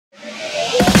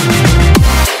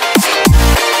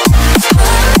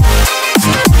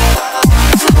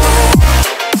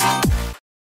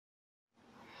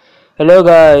Hello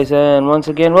guys, and once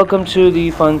again welcome to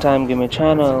the Fun Time Gamer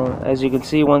channel. As you can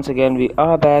see, once again we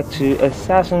are back to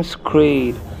Assassin's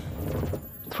Creed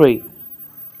 3.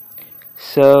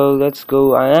 So let's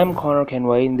go. I am Connor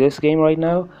Kenway in this game right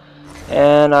now,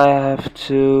 and I have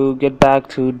to get back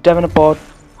to Devonport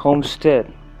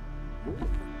Homestead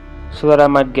so that I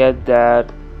might get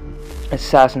that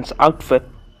assassin's outfit.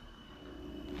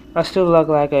 I still look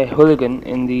like a hooligan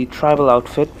in the tribal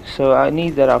outfit, so I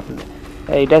need that outfit.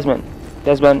 Hey Desmond,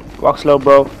 walk slow,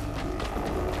 bro.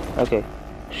 Okay.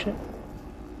 Shit.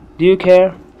 Do you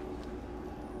care?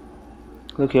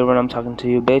 Look here when I'm talking to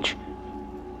you, bitch.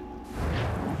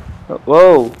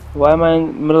 Whoa! Why am I in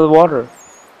the middle of water?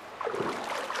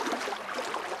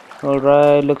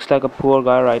 Alright, looks like a poor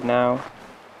guy right now.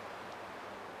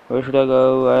 Where should I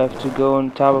go? I have to go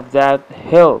on top of that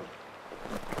hill.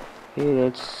 Okay,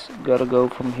 let's gotta go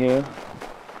from here.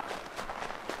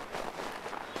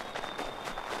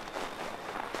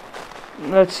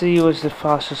 Let's see what's the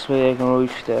fastest way I can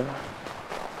reach there.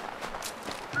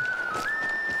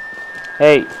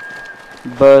 Hey,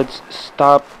 birds,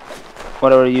 stop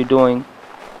whatever you're doing.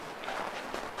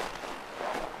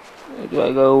 Where do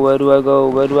I go? Where do I go?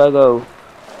 Where do I go?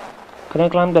 Can I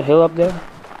climb the hill up there?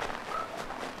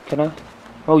 Can I?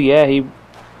 Oh yeah, he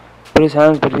put his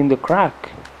hands between the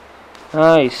crack.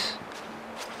 Nice.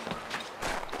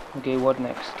 Okay, what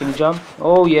next? Can he jump?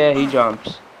 Oh yeah, he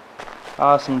jumps.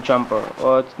 Awesome jumper.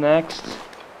 What's next?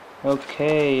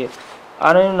 Okay.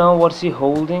 I don't know what's he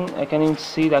holding. I can't even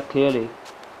see that clearly.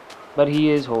 But he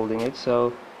is holding it,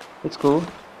 so it's cool.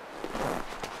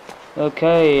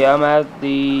 Okay, I'm at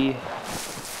the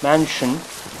mansion.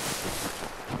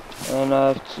 And I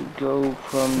have to go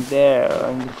from there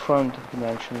in the front of the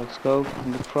mansion. Let's go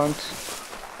in the front.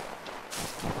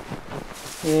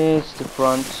 It's the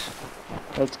front.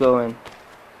 Let's go in.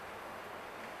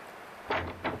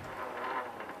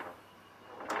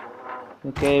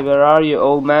 Okay, where are you,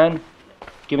 old man?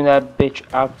 Give me that bitch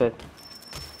outfit.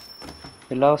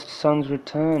 The lost son's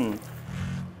return.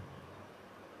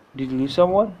 Did you lose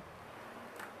someone?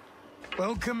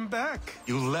 Welcome back.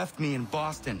 You left me in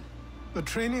Boston. The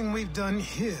training we've done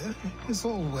here is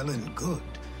all well and good,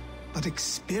 but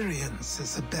experience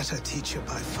is a better teacher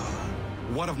by far.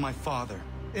 What of my father?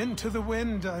 Into the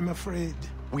wind, I'm afraid.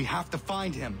 We have to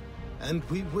find him. And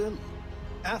we will,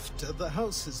 after the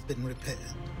house has been repaired.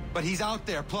 But he's out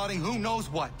there plotting who knows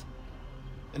what.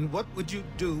 And what would you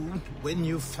do when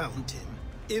you found him?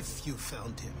 If you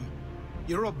found him?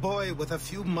 You're a boy with a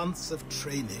few months of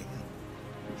training.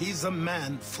 He's a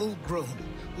man full grown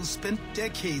who spent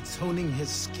decades honing his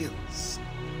skills.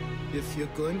 If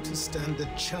you're going to stand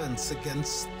a chance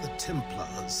against the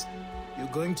Templars, you're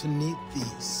going to need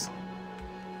these.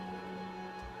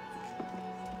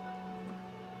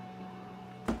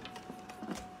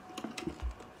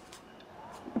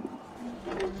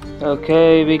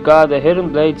 Okay, we got the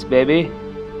hidden blades, baby.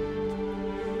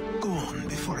 Go on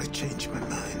before I change my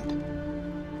mind.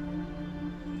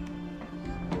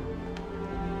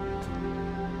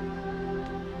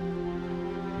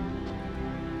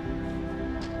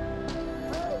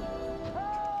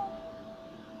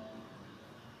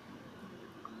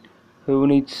 Who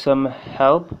needs some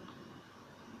help?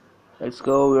 Let's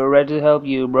go, we're ready to help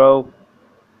you, bro.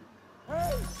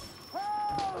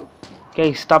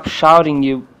 Okay, stop shouting,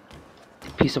 you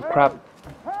piece of crap.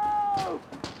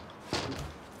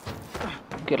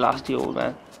 Get lost, you old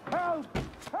man.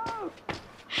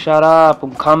 Shut up,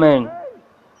 I'm coming.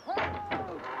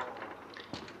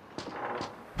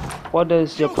 What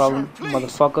is your problem,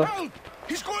 motherfucker? Help!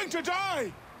 He's going to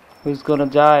die! Who's gonna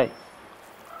die?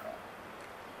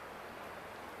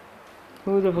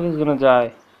 Who the fuck is gonna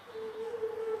die?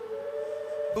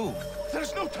 Who?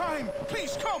 There's no time!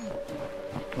 Please come!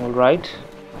 Alright.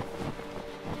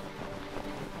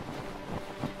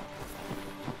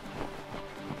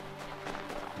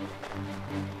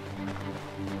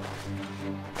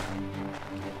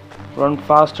 Run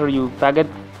faster, you faggot.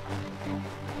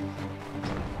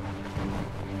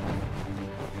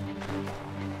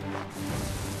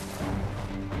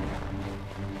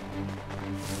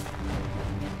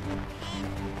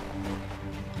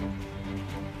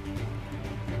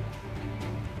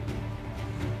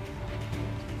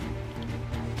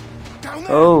 Down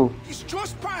there! Oh. He's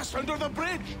just passed under the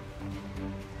bridge!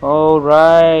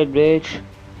 Alright, bitch.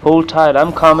 Hold tight,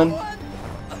 I'm coming.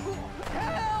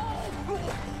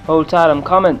 Hold tight, I'm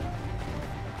coming.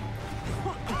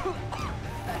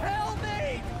 Help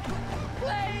me!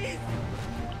 Please!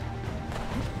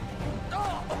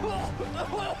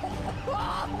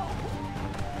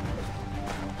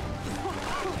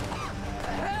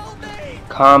 Help me!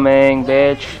 Coming,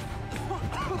 bitch.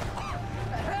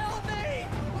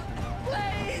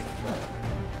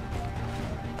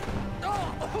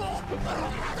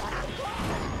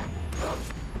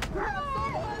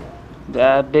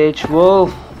 That bitch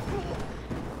wolf.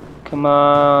 Come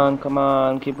on, come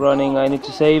on, keep running. I need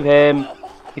to save him.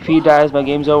 If he dies, my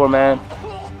game's over, man.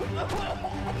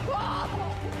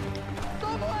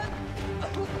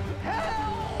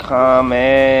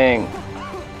 Coming.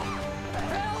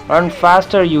 Run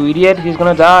faster, you idiot. He's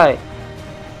gonna die.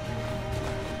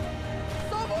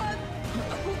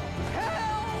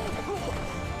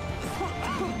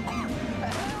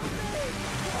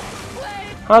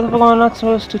 How the fuck am I not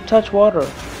supposed to touch water?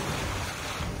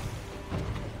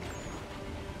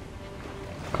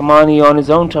 Come on, he on his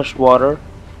own touched water.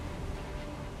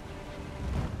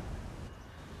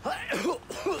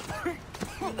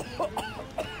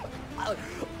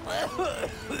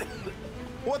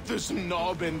 What this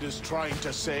knobend is trying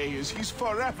to say is he's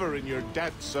forever in your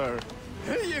debt, sir.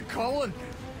 Who you calling?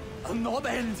 A knob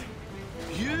end?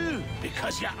 You,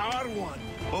 because you are one.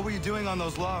 What were you doing on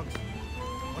those logs?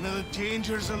 One of the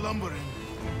dangers of lumbering.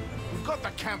 We've got the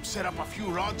camp set up a few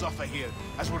rods off of here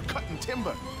as we're cutting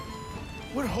timber.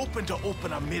 We're hoping to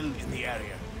open a mill in the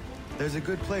area. There's a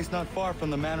good place not far from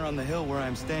the manor on the hill where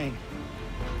I'm staying.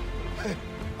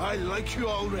 I like you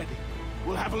already.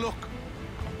 We'll have a look.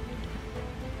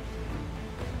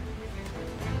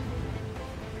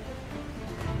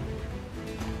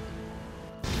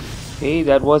 Okay,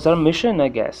 that was our mission, I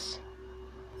guess.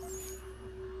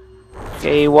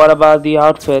 Okay, what about the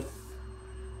outfit?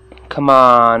 Come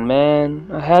on, man.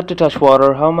 I had to touch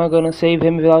water. How am I gonna save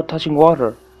him without touching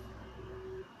water?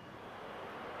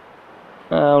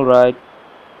 Alright.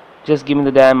 Just give me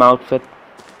the damn outfit.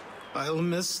 I'll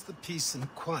miss the peace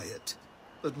and quiet,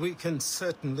 but we can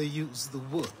certainly use the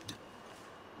wood.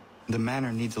 The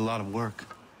manor needs a lot of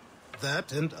work.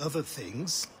 That and other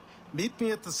things. Meet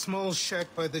me at the small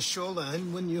shack by the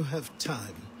shoreline when you have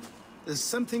time. There's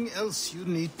something else you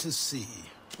need to see.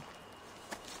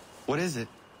 What is it?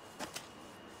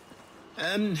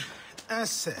 An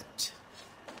asset.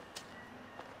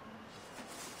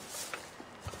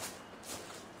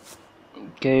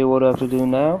 Okay, what do I have to do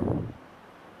now?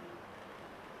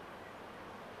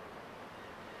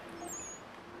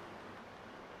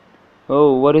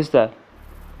 Oh, what is that?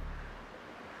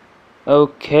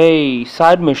 Okay,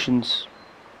 side missions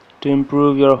to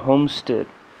improve your homestead.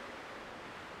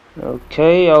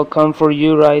 Okay, I'll come for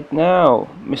you right now,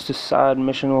 Mr. Side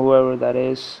Mission or whoever that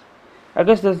is. I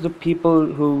guess that's the people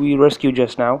who we rescued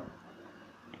just now.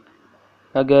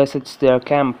 I guess it's their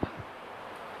camp.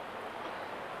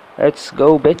 Let's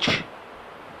go, bitch.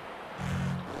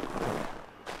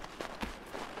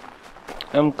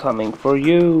 I'm coming for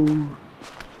you.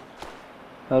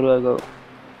 How do I go?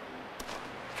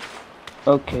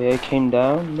 Okay, I came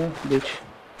down. No, bitch.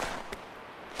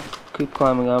 Keep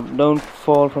climbing up. Don't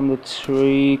fall from the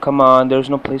tree. Come on, there's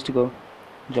no place to go.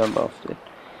 Jump off it.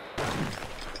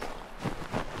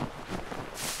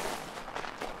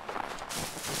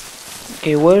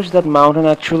 Okay, where's that mountain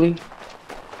actually?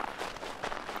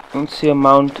 I don't see a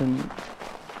mountain.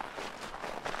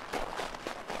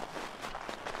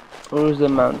 Where is the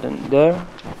mountain? There?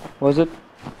 Was it?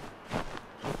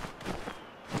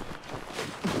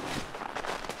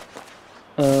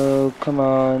 Oh, come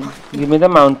on. Give me the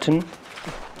mountain.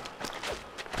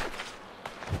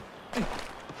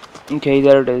 Okay,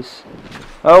 there it is.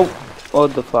 Oh,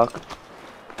 what the fuck.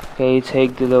 Okay,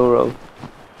 take the low road.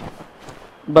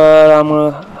 But I'm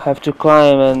gonna have to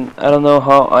climb, and I don't know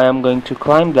how I am going to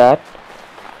climb that.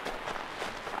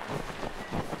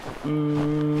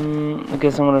 I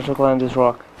guess I'm gonna have to climb this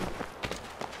rock.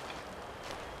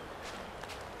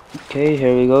 Okay,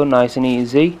 here we go, nice and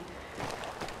easy.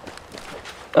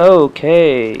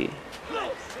 Okay.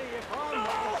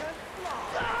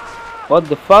 What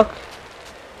the fuck?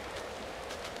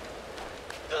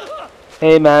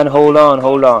 Hey man, hold on,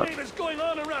 hold on.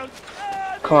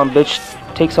 Come on, bitch.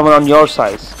 Take someone on your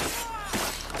size.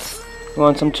 You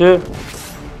want some too?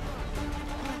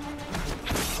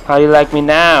 How do you like me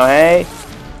now, hey?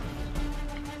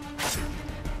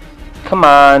 Come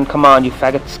on, you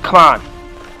faggots. Come on.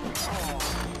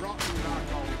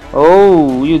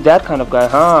 Oh, you that kind of guy,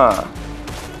 huh?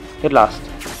 Get lost.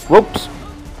 Whoops.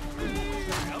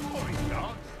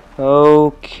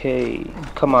 Okay.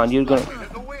 Come on, you're gonna...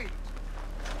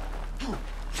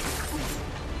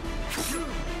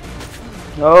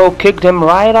 Oh, kicked him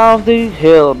right off the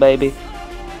hill, baby.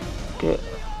 Okay,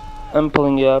 I'm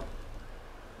pulling you up.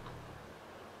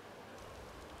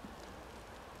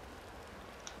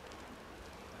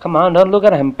 Come on, don't look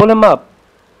at him. Pull him up.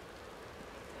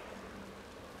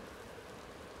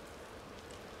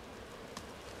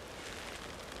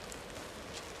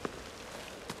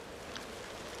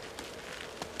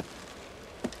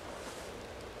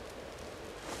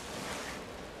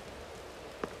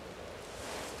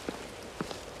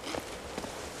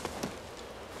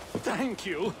 Thank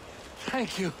you.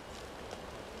 Thank you.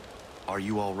 Are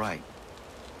you all right?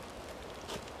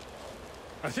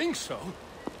 I think so.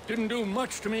 Didn't do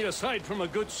much to me aside from a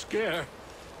good scare.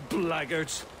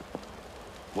 Blackguards.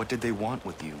 What did they want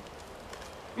with you?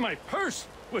 My purse,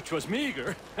 which was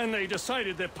meager, and they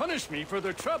decided to punish me for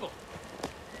their trouble.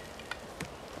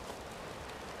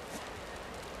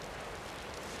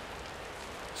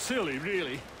 Silly,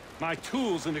 really. My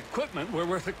tools and equipment were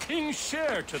worth a king's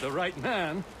share to the right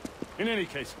man. In any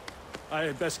case, I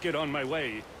had best get on my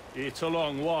way. It's a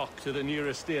long walk to the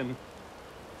nearest inn.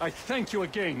 I thank you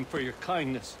again for your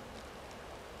kindness.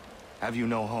 Have you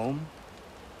no home?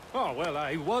 Oh, well,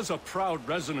 I was a proud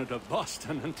resident of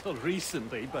Boston until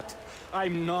recently, but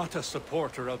I'm not a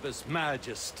supporter of His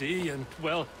Majesty, and,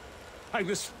 well, I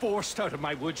was forced out of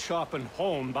my woodshop and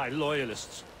home by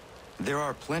loyalists. There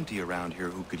are plenty around here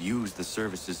who could use the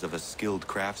services of a skilled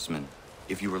craftsman,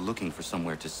 if you were looking for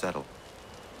somewhere to settle.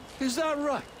 Is that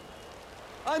right?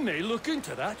 I may look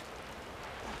into that.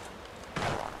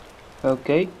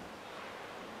 Okay.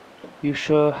 You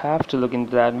sure have to look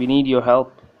into that. We need your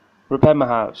help. Repair my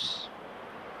house.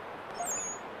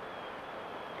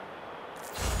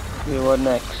 Okay, what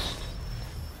next?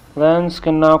 Lance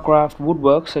can now craft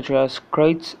woodwork such as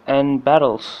crates and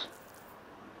barrels.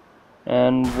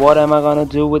 And what am I gonna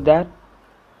do with that?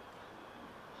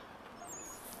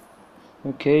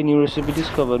 Okay, new recipe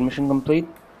discovered. Mission complete.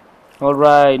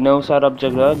 Alright, no side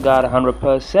object, got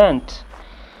 100%.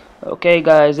 Okay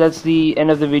guys, that's the end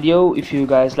of the video. If you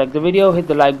guys like the video, hit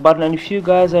the like button, and if you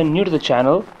guys are new to the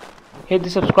channel, hit the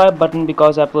subscribe button,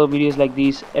 because I upload videos like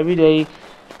these every day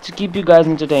to keep you guys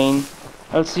entertained.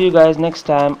 I'll see you guys next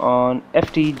time on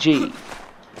FTG.